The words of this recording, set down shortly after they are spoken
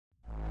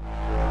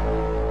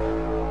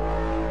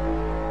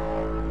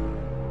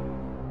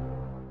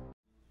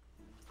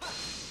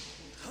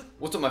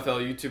What's up, my fellow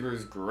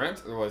YouTubers?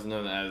 Grant, otherwise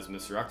known as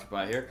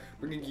Mroctopi here,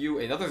 bringing you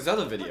another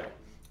Zelda video.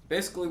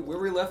 Basically, where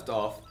we left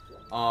off,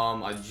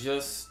 I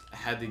just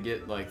had to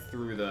get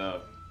through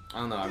the,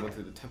 I went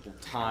through the Temple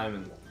of Time,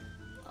 and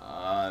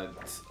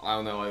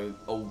I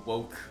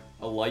awoke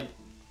a light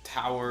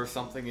tower or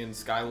something in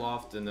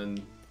Skyloft, and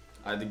then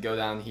I had to go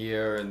down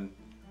here, and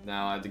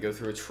now I had to go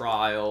through a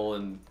trial,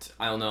 and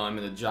I'm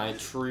in a giant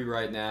tree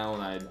right now,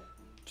 and I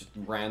just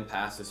ran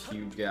past this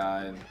huge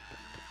guy and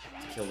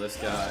kill this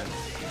guy.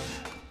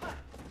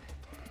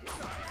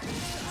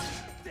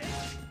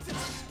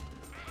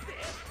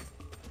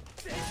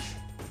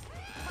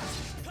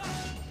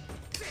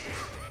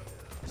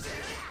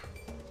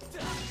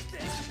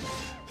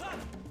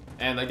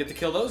 And I get to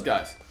kill those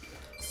guys.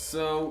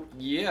 So,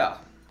 yeah.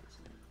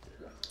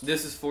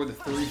 This is for the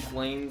 3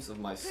 flames of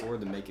my sword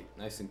to make it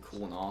nice and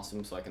cool and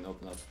awesome so I can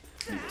open up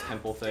the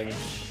temple thing.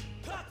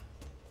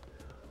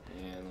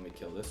 And let me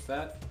kill this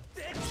fat.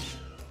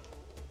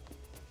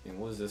 And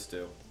what does this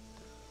do?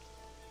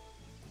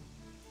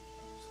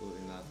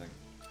 Absolutely nothing.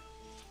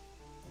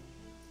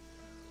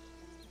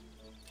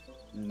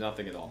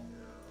 Nothing at all.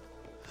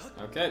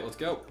 Okay, let's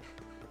go.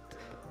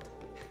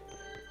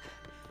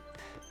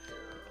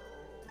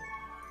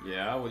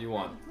 Yeah, what do you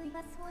want?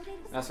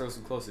 Master,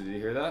 listen closely. Did you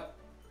hear that?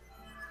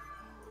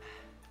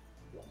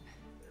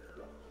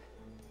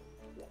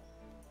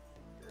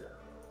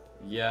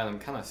 Yeah, and I'm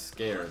kind of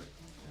scared.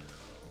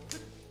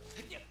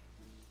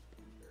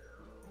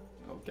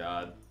 Oh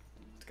god,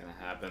 what's gonna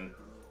happen?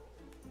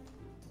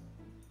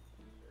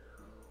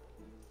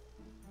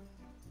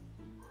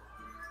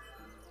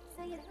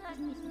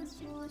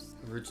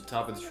 You've reached the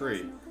top of the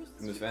tree.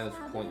 From this vantage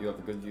point, you have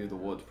a good view of the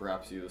woods.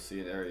 Perhaps you will see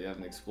an area you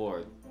haven't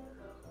explored.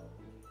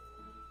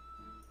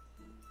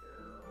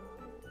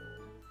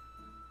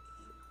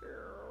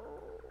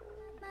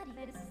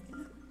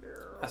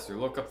 Master,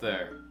 look up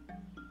there.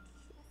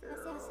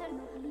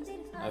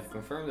 I've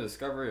confirmed the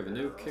discovery of a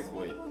new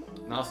Kikwi.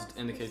 Analysis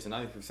indicates a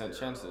 90%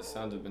 chance that the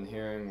sounds I've been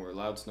hearing were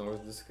loud snores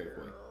of this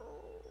Kikwi.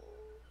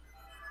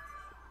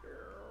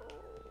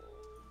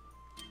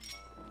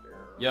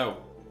 Yo!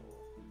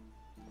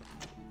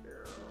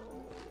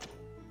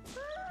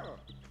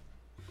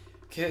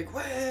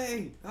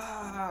 Kikwi!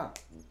 Ah!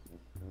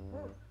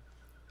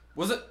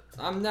 Was it?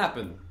 I'm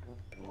napping.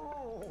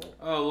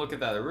 Oh, look at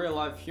that, a real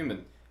life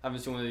human. Haven't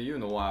seen one of you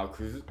in a while,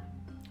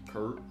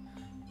 Kurt.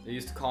 They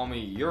used to call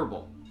me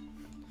Yerbal.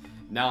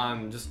 Now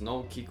I'm just an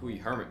old Kikwi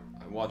hermit.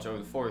 I watch over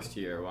the forest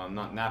here while I'm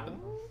not napping.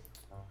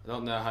 I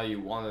don't know how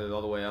you wanted it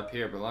all the way up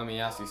here, but let me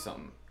ask you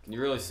something. Can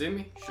you really see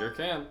me? Sure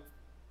can.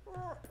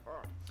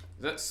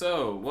 Is that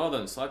so? Well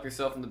then, slap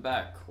yourself in the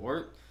back,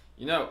 Court.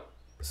 You know,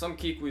 some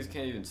Kikwis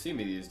can't even see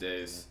me these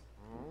days.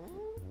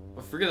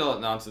 But forget all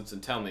that nonsense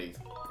and tell me,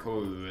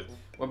 Court,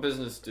 what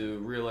business do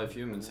real-life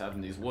humans have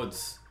in these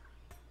woods?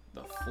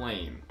 The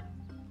flame.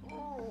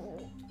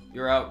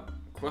 You're out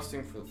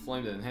questing for the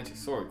flame to enhance your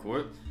sword,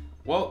 Court.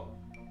 Well,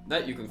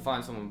 that you can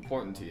find someone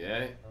important to you,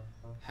 eh?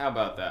 How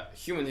about that? A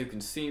human who can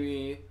see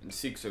me and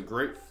seeks a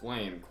great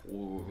flame,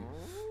 Court.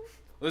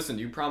 Listen,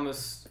 do you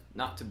promise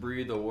not to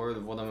breathe a word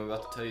of what I'm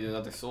about to tell you to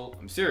another soul?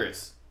 I'm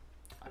serious.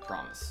 I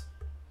promise.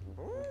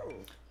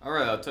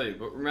 Alright, I'll tell you,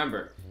 but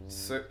remember,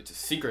 it's a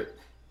secret.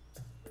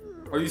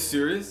 Are you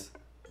serious?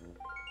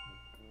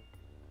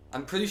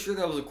 I'm pretty sure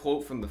that was a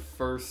quote from the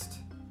first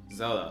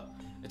Zelda.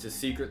 It's a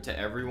secret to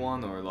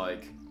everyone, or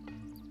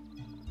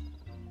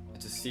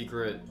it's a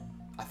secret.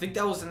 I think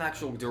that was an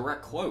actual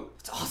direct quote.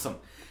 It's awesome.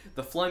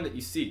 The flame that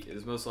you seek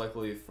is most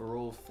likely a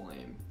feral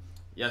flame.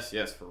 Yes,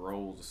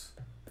 Ferals.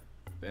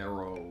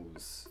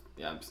 Barrows.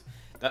 Yeah,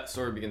 that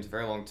story begins a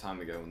very long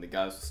time ago when the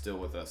guys were still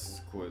with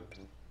us. Quote.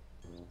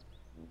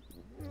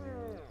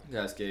 You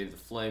guys gave the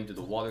flame to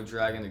the water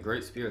dragon, a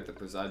great spirit that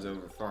presides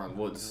over foreign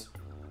woods.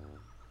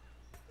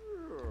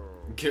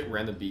 Get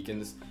random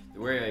beacons. The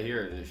way I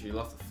hear it is she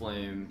left the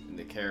flame in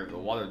the care of the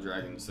water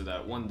dragon so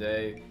that one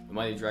day the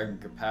mighty dragon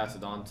could pass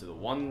it on to the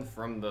one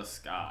from the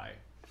sky.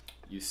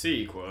 You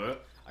see,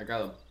 quote, I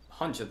got a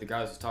hunch that the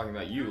guys was talking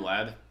about you,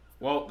 lad.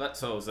 Well, that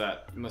settles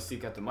that. You must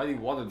seek out the mighty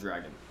water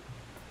dragon.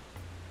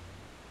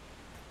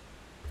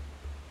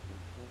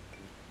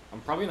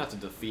 I'm probably not to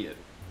defeat it.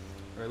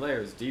 Her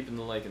lair is deep in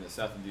the lake in the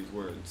south of these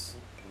woods.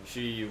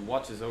 She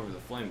watches over the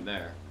flame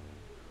there.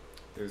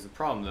 There's a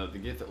problem though, the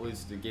gate that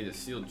leads to the gate is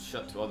sealed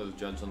shut to others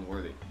judged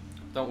unworthy.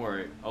 Don't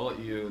worry, I'll let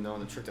you know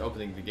the trick to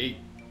opening the gate.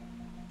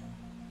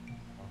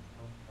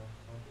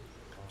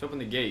 To open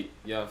the gate,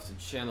 you have to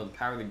channel the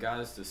power of the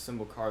goddess to the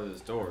symbol carved as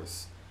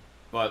doors.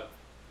 But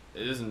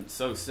it isn't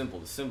so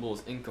simple, the symbol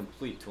is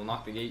incomplete. To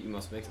unlock the gate, you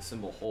must make the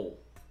symbol whole.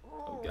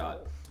 Oh god.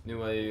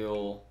 New way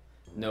you'll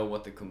know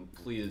what the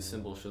completed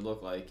symbol should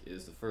look like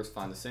is to first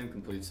find the same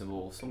completed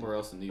symbol somewhere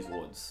else in these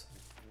woods.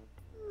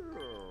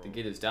 The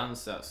gate is down in the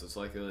south, so it's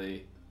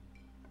likely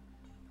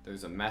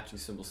there's a matching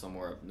symbol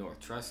somewhere up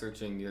north. Try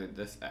searching near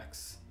this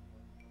X.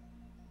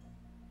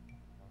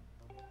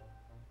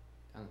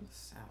 Down in the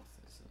south,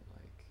 is it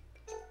like...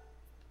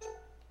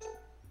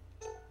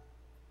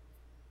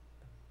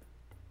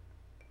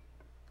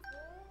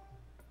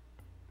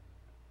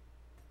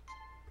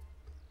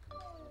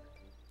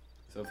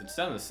 So if it's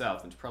down in the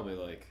south, it's probably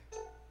like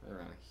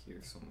around here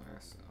somewhere,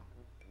 so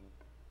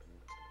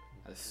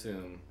I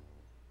assume.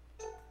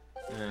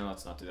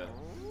 Let's not do that.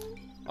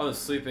 I was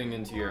sleeping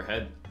into your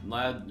head,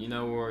 lad. You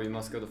know where you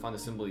must go to find the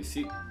symbol you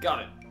seek.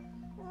 Got it.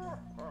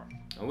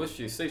 I wish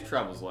you safe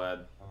travels,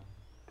 lad.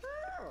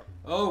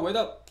 Oh, wait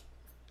up.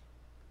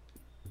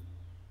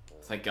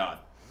 Thank God.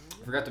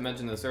 I forgot to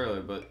mention this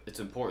earlier, but it's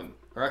important.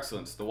 Her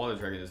Excellence, the Water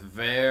Dragon, is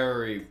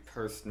very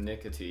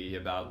persnickety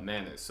about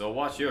manners, so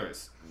watch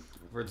yours.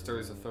 I've heard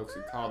stories of folks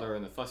who caught her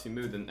in a fussy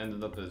mood and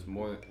ended up as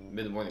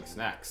mid-morning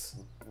snacks.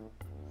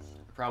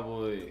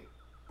 Probably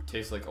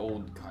tastes like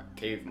old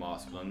cave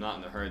moss, but I'm not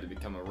in a hurry to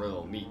become a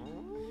royal meat.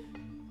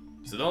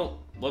 So don't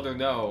let her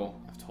know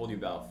I've told you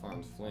about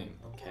Farm's Flame,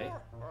 okay?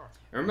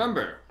 And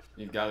remember,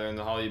 you've got her in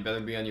the hall, you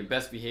better be on your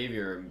best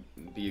behavior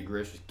and be a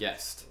gracious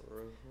guest.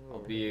 I'll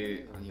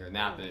be on here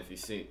napping if you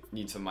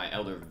need some of my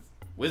elder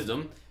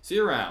wisdom. See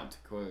you around.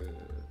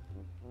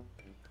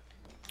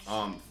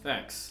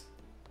 Thanks.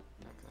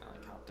 Can I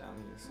like hop down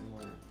here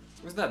somewhere?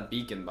 Where's that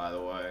beacon, by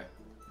the way?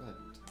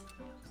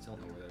 I don't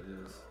know where that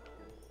is.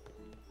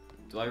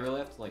 Do I really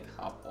have to like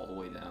hop all the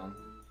way down?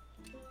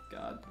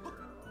 God.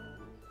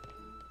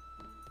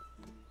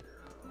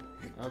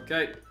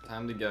 Okay,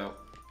 time to go.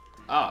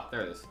 Ah,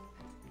 there it is.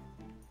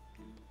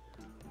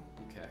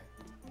 Okay.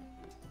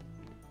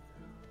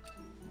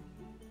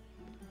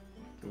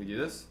 Can we do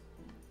this?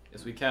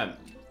 Yes, we can.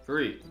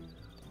 3,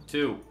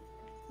 2,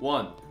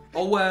 1.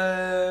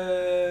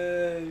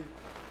 Away!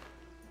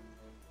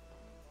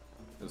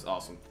 It was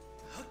awesome.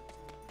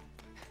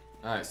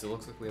 Alright, so it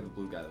looks like we have a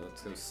blue guy.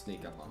 Let's go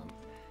sneak up on him.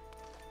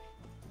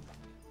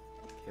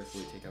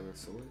 Carefully take out our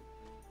sword.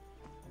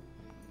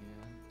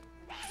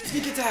 And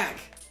sneak attack!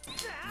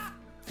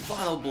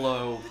 Final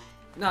blow.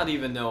 Not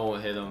even no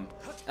one hit him.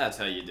 That's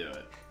how you do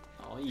it.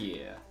 Oh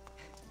yeah.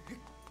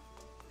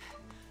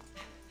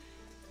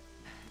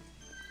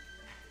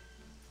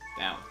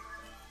 Down.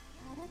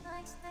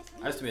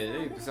 I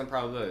estimated 80%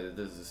 probability that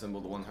this is a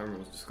symbol the one Herman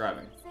was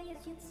describing.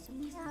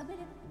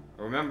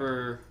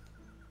 Remember,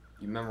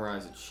 you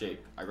memorize its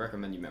shape. I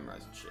recommend you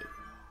memorize its shape.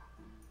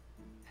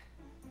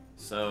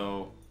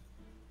 So,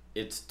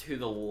 it's to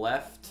the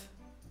left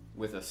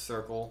with a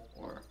circle,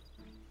 or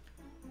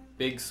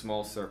big,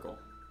 small circle.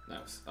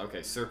 No,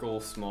 okay,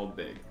 circle, small,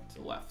 big, to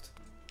the left.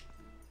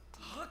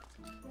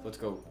 Let's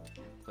go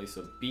place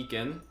a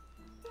beacon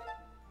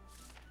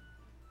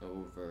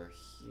over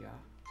here.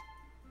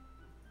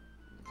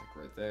 Like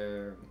right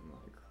there, and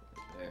like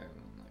right there,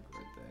 and like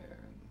right there,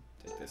 and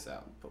take this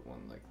out and put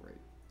one like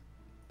right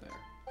there.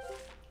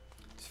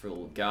 Just for a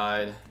little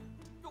guide.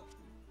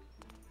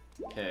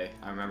 Okay,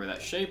 I remember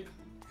that shape.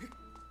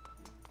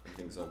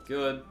 Everything's all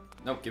good.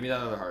 Nope, give me that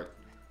other heart.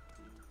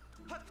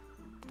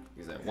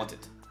 Because I want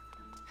it.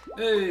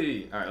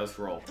 Hey! Alright, let's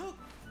roll.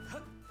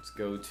 Let's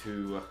go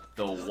to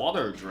the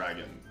Water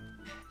Dragon.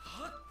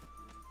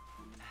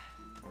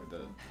 Or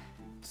the...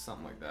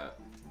 something like that.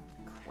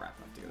 Crap,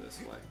 I have to go this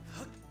way.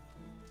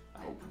 I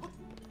hope.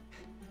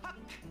 I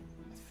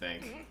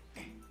think.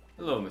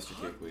 Hello, Mr.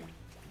 Kikui.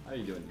 How are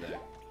you doing today?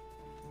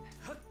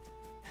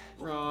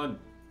 Run!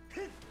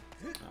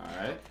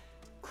 Alright.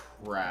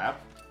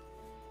 Crap.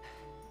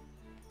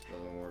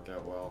 Doesn't work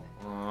out well.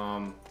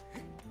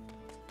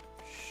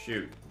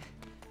 Shoot.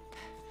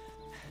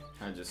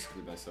 I just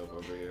screwed myself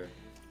over here.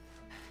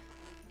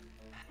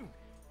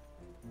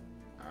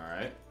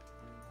 Alright.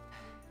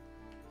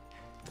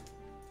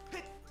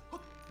 And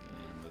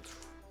let's...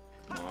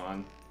 come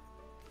on.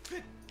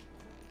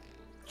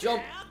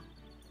 Jump!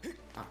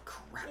 Oh,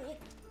 crap.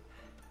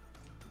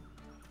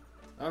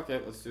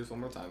 Okay, let's do this one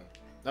more time.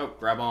 Nope,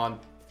 grab on.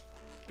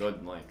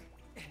 Good, Link.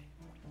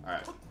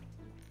 Alright.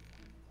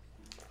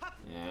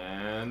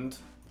 And...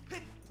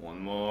 one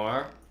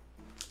more.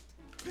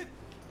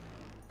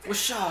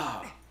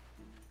 Whoosha!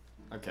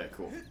 Okay,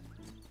 cool.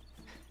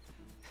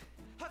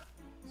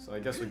 So I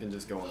guess we can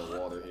just go on the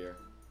water here.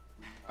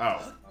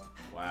 Oh.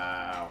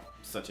 Wow.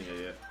 Such an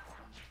idiot.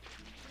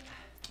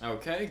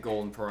 Okay,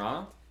 golden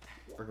piranha.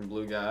 Freaking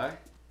blue guy.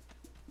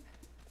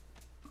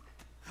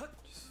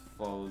 Just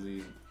follow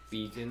these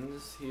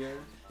beacons here.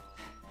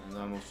 And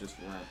I almost just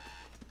ran.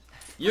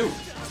 You!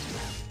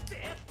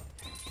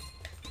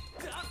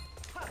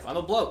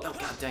 Final blow! Oh,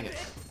 god dang it.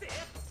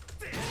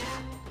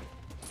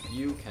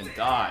 You can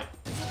die.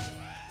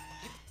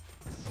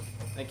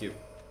 Thank you.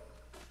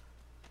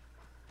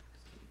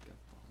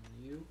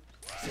 You.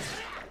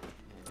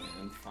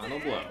 And final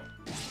blow.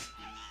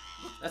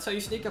 That's how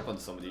you sneak up on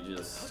somebody,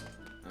 just,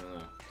 I don't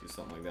know, do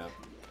something like that.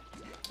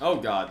 Oh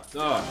god.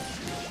 Ugh.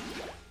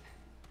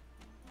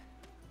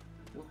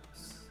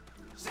 Whoops.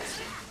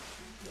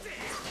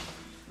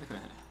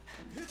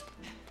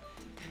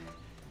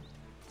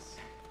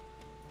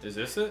 Is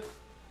this it?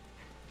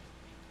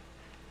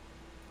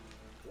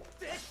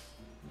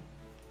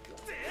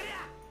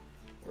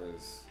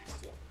 Where's...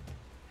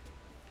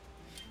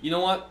 you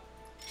know what?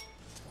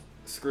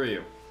 Screw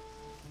you.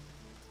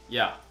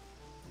 Yeah.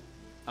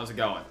 How's it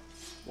going?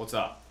 What's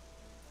up?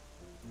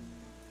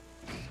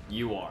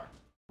 You are.